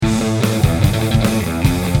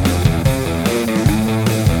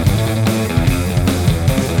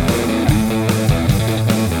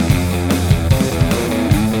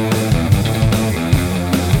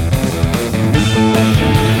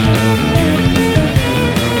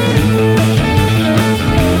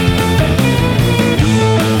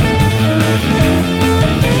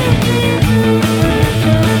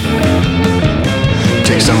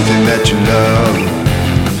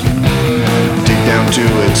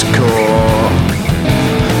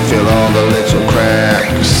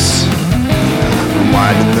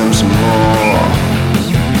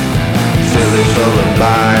full of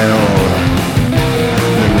bile.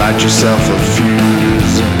 Then light yourself a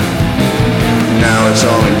fuse. Now it's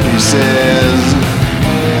all in pieces.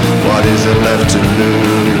 What is it left to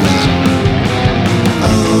lose?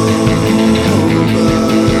 Over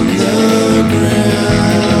the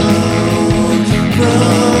ground,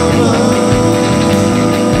 from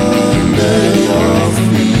under your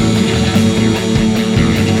feet,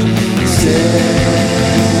 set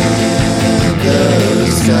the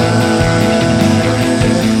sky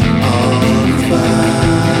on fire.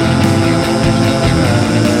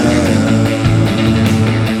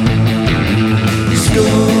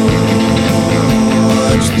 Scorch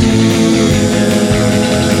the earth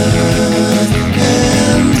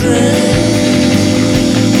and drain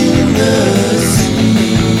the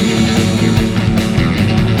sea.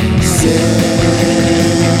 Set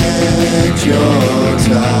your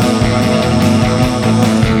targets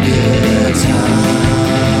high.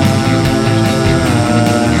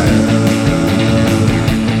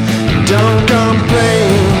 Don't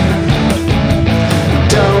complain.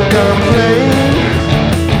 Don't complain.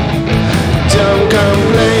 Don't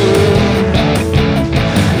complain.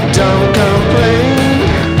 Don't complain.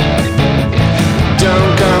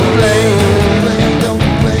 Don't complain. Don't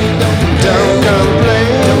complain. Don't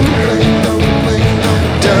complain.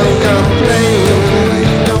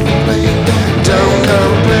 Don't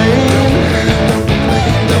complain.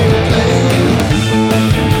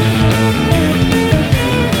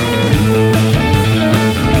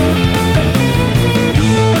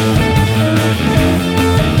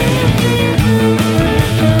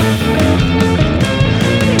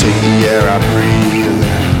 Take the air I breathe,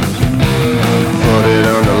 put it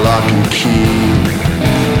under lock and key.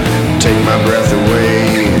 Take my breath away,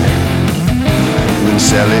 then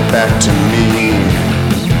sell it back to me.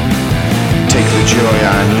 Take the joy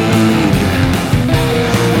I need,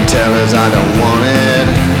 and tell us I don't want it.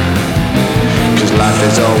 'Cause life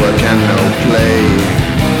is all work and no play,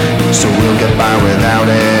 so we'll get by without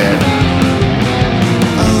it.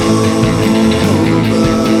 Over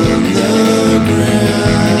the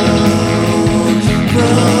ground,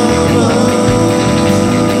 from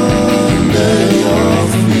under your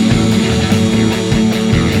feet,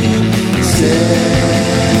 set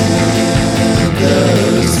the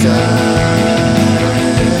sky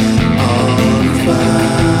on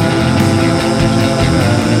fire.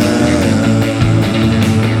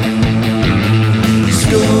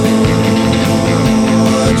 Scorch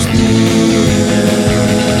the earth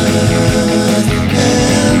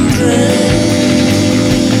and drain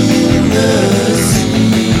the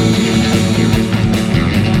sea.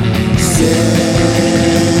 Set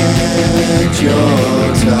your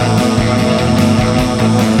target